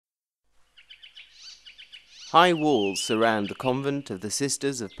High walls surround the convent of the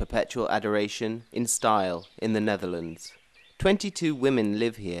Sisters of Perpetual Adoration in Steyl, in the Netherlands. 22 women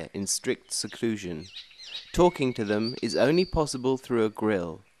live here in strict seclusion. Talking to them is only possible through a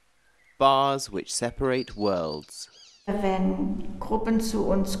grille, bars which separate worlds. Wenn Gruppen zu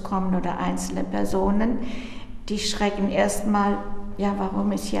uns kommen oder einzelne Personen, die schrecken erstmal, ja,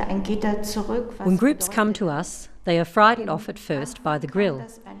 warum ist hier ein Gitter zurück? When groups come to us, they are frightened off at first by the grille.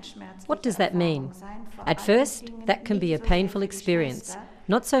 What does that mean? At first, that can be a painful experience,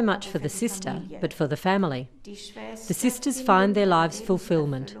 not so much for the sister, but for the family. The sisters find their lives'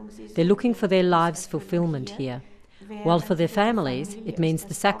 fulfillment. They're looking for their lives' fulfillment here. While for their families, it means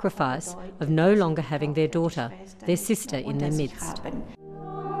the sacrifice of no longer having their daughter, their sister in their midst.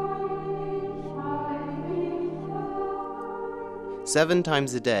 7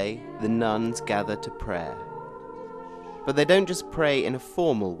 times a day, the nuns gather to prayer. But they don't just pray in a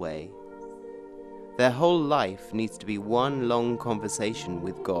formal way. Their whole life needs to be one long conversation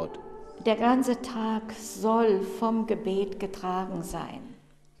with God. Der ganze Tag soll vom Gebet getragen sein.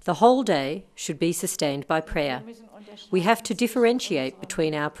 The whole day should be sustained by prayer. We have to differentiate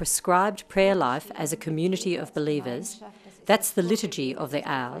between our prescribed prayer life as a community of believers, that's the liturgy of the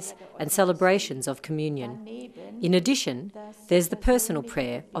hours and celebrations of communion. In addition, there's the personal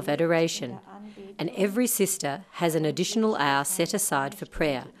prayer of adoration, and every sister has an additional hour set aside for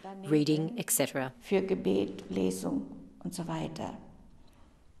prayer, reading, etc. Für Gebet, Lesung und so weiter.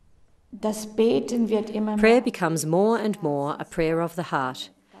 Das Beten wird immer Prayer becomes more and more a prayer of the heart,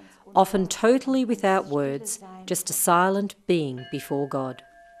 often totally without words, just a silent being before God.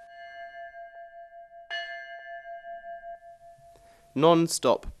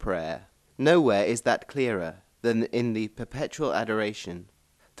 Non-stop prayer. Nowhere is that clearer than in the perpetual adoration.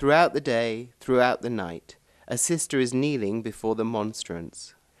 Throughout the day, throughout the night, a sister is kneeling before the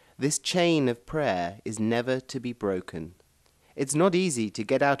monstrance. This chain of prayer is never to be broken. It's not easy to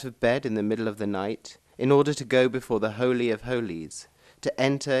get out of bed in the middle of the night in order to go before the Holy of Holies, to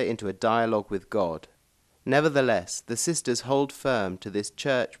enter into a dialogue with God. Nevertheless, the sisters hold firm to this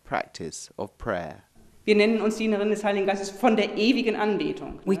church practice of prayer. Wir nennen uns Dienerinnen des Heiligen Geistes von der ewigen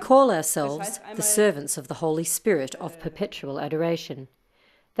Anbetung. We call ourselves the servants of the Holy Spirit of Perpetual Adoration.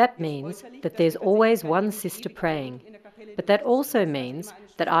 That means that there's always one sister praying, but that also means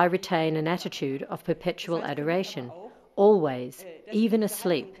that I retain an attitude of perpetual adoration, always, even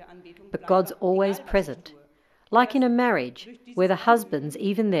asleep, but God's always present. Like in a marriage, where the husband's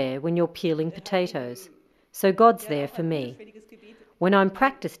even there when you're peeling potatoes. So God's there for me. When I'm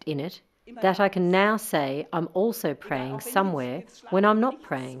practiced in it, that I can now say I'm also praying somewhere when I'm not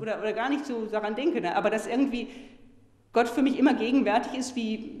praying. Oder gar nicht so daran denke, ne? Aber dass irgendwie Gott für mich immer gegenwärtig ist,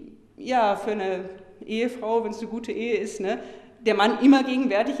 wie ja, für eine Ehefrau, wenn es eine gute Ehe ist, ne? Der Mann immer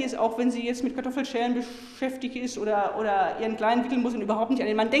gegenwärtig ist, auch wenn sie jetzt mit Kartoffelschälen beschäftigt ist oder ihren Kleinen wickeln muss und überhaupt nicht an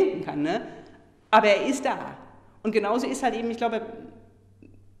den Mann denken kann. Ne? Aber er ist da. Und genauso ist halt eben, ich glaube,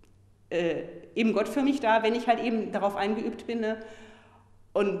 eben Gott für mich da, wenn ich halt eben darauf eingeübt bin. Ne?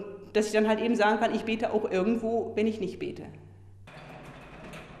 Und dass ich dann halt eben sagen kann, ich bete auch irgendwo, wenn ich nicht bete.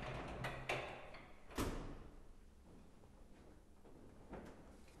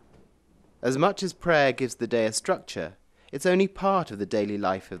 As much as prayer gives the day a structure, it's only part of the daily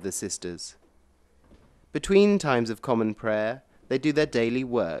life of the sisters. Between times of common prayer, they do their daily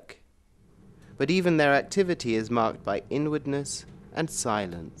work. But even their activity is marked by inwardness and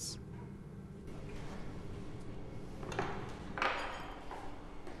silence.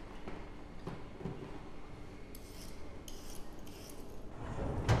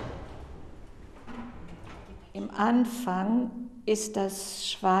 Im Anfang ist das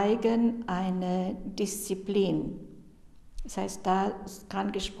Schweigen eine Disziplin. Das heißt, da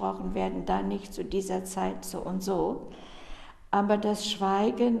kann gesprochen werden, da nicht zu dieser Zeit so und so. Aber das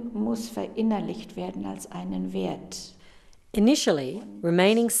Schweigen muss verinnerlicht werden als einen Wert. Initially,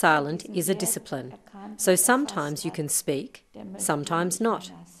 remaining silent is a discipline. So sometimes you can speak, sometimes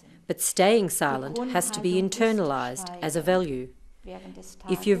not. But staying silent has to be internalized as a value.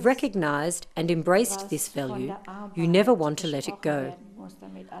 If you've recognized and embraced this value, you never want to let it go.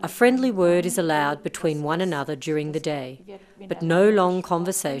 A friendly word is allowed between one another during the day, but no long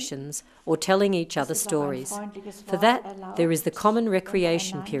conversations or telling each other stories. For that, there is the common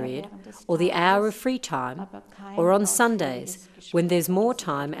recreation period, or the hour of free time, or on Sundays, when there's more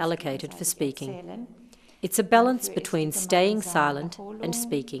time allocated for speaking. It's a balance between staying silent and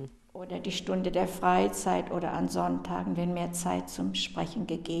speaking. Oder die Stunde der Freizeit oder an Sonntagen, wenn mehr Zeit zum Sprechen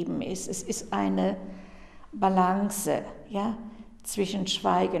gegeben ist. Es ist eine Balance, ja, zwischen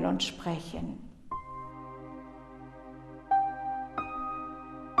Schweigen und Sprechen.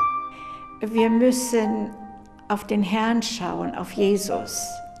 Wir müssen auf den Herrn schauen, auf Jesus.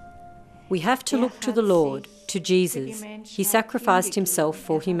 We have to look to the Lord, to Jesus. He sacrificed himself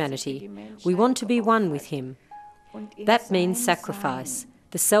for humanity. We want to be one with him. That means sacrifice,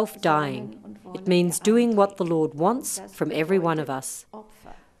 the self-dying. It means doing what the Lord wants from every one of us.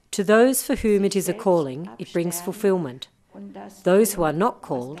 To those for whom it is a calling, it brings fulfillment. Those who are not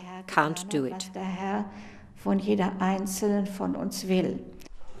called can't do it. Was der Herr von jeder Einzelnen von uns will.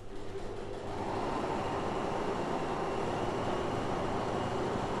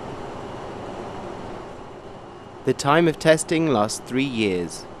 The time of testing lasts 3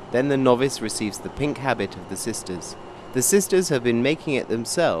 years. Then the novice receives the pink habit of the sisters. The sisters have been making it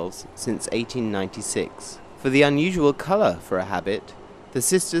themselves since 1896. For the unusual colour for a habit, the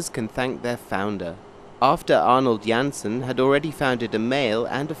sisters can thank their founder. After Arnold Jansen had already founded a male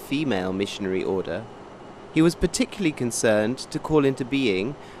and a female missionary order, he was particularly concerned to call into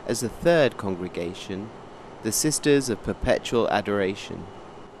being, as a third congregation, the Sisters of Perpetual Adoration.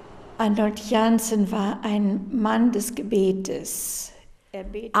 Arnold Jansen war ein Mann des Gebetes.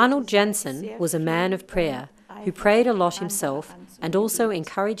 Arnold Jansen was a man of prayer who prayed a lot himself and also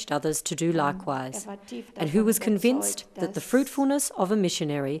encouraged others to do likewise, and who was convinced that the fruitfulness of a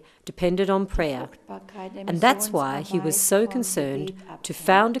missionary depended on prayer. And that's why he was so concerned to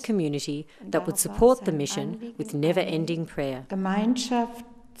found a community that would support the mission with never-ending prayer. Gemeinschaft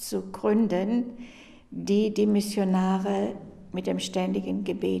zu gründen, die die Missionare mit dem ständigen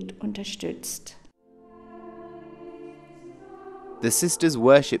Gebet unterstützt. The sisters'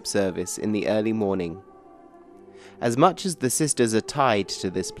 worship service in the early morning. As much as the sisters are tied to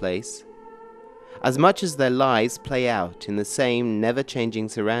this place, as much as their lives play out in the same never-changing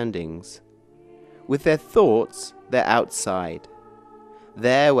surroundings, with their thoughts, they're outside,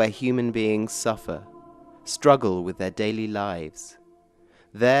 there where human beings suffer, struggle with their daily lives,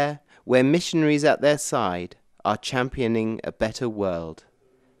 there where missionaries at their side are championing a better world.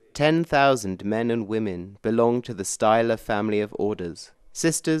 10,000 men and women belong to the Steyl family of orders,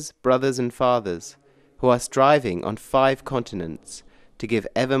 sisters, brothers and fathers, who are striving on 5 continents to give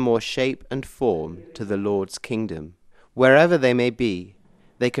ever more shape and form to the Lord's kingdom. Wherever they may be,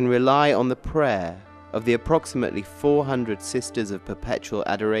 they can rely on the prayer of the approximately 400 Sisters of Perpetual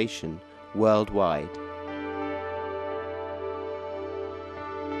Adoration worldwide.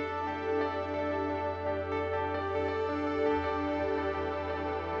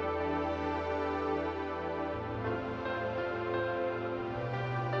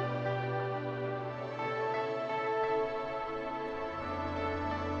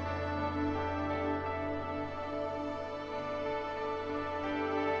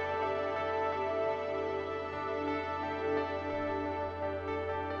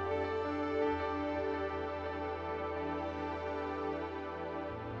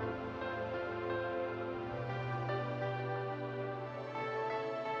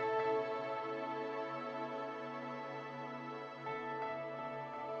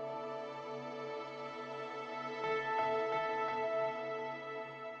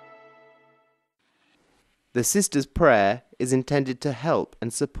 The sisters' prayer is intended to help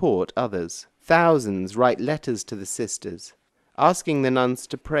and support others. Thousands write letters to the sisters, asking the nuns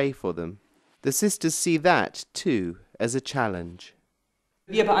to pray for them. The sisters see that, too, as a challenge.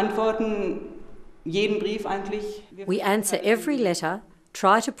 Wir beantworten jeden Brief eigentlich. We answer every letter,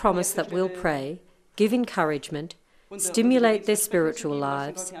 try to promise that we'll pray, give encouragement, stimulate their spiritual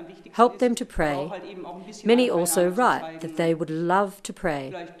lives, help them to pray. Many also write that they would love to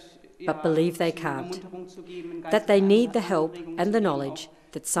pray, but believe they can't, that they need the help and the knowledge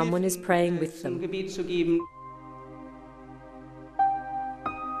that someone is praying with them.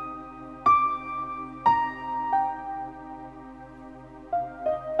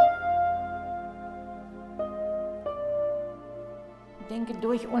 Ich denke,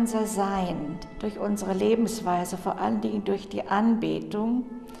 durch unser Sein, durch unsere Lebensweise, vor allen Dingen durch die Anbetung,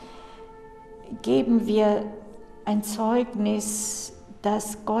 geben wir ein Zeugnis,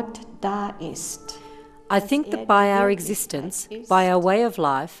 dass Gott da ist. I think that by our existence, by our way of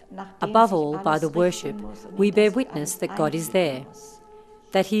life, above all by the worship, we bear witness that God is there,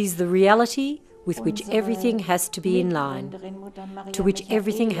 that He is the reality with which everything has to be in line, to which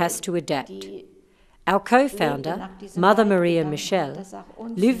everything has to adapt. Our co-founder, Mother Maria Michel,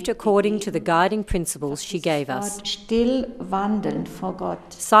 lived according to the guiding principles she gave us. Still wandeln vor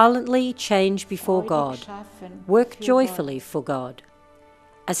Gott. Silently change before God. Work joyfully for God.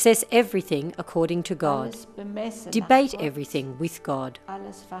 Assess everything according to God. Debate everything with God.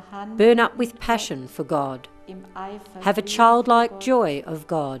 Burn up with passion for God. Have a childlike joy of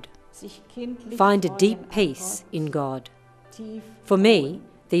God. Find a deep peace in God. For me,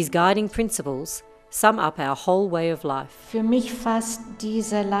 these guiding principles, sum up our whole way of life. Für mich fasst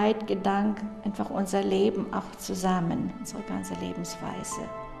dieser Leitgedanke einfach unser Leben auch zusammen, unsere ganze Lebensweise.